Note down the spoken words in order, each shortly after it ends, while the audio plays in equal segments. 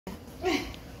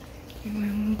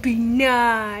Be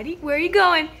naughty. Where are you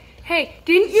going? Hey,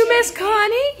 didn't you miss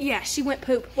Connie? Yeah, she went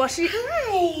poop. Well,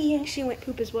 Hi. She went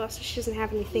poop as well, so she doesn't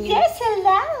have anything. Yes,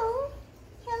 hello.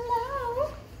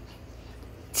 Hello.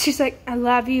 She's like, I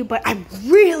love you, but I'm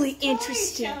really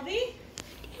interested. Hi, Shelby.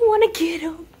 You want to get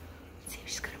him? Let's see if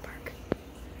she's gonna bark.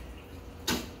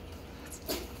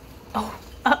 Oh,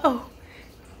 uh-oh.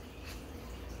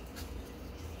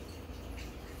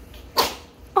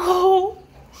 Oh.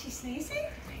 She's sneezing?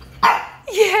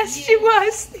 Yes, she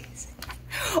was sneezing.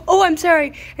 Oh, I'm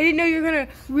sorry. I didn't know you were going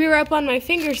to rear up on my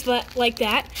fingers like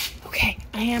that. Okay,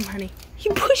 I am, honey.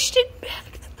 You pushed it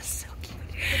back. That was so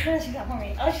cute. She got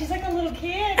mommy. Oh, she's like a little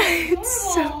kid.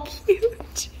 It's so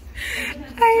cute.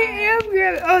 I am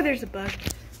grabbing. Oh, there's a bug.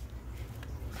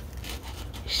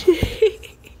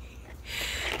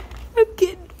 I'm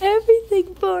getting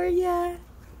everything for ya.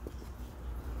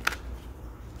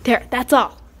 There, that's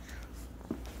all.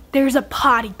 There's a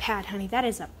potty pad, honey. That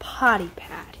is a potty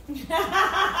pad. She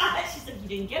said you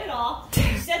didn't get it all.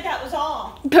 You said that was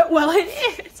all. But, well, it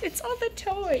is. It's all the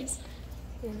toys.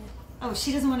 Oh,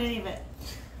 she doesn't want any of it.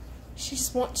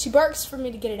 She barks for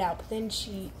me to get it out, but then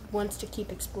she wants to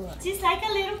keep exploring. She's like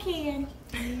a little kid.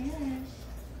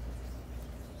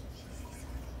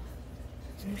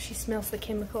 She smells the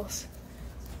chemicals.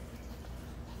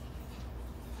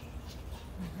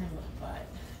 Her little butt.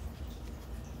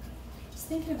 Just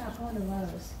thinking about going to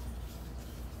Lowe's.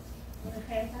 You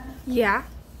okay with that? Yeah.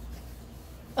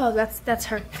 Oh, that's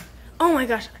her. Oh my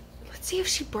gosh. Let's see if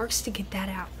she barks to get that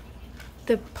out.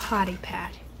 The potty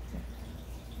pad.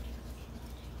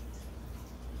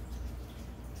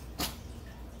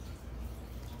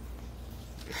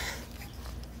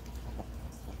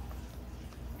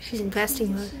 She's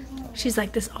investing mode. She's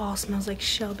like, this all smells like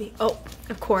Shelby. Oh,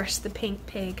 of course, the pink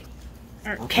pig.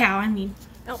 Or cow, I mean.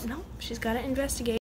 Oh, no, she's got to investigate.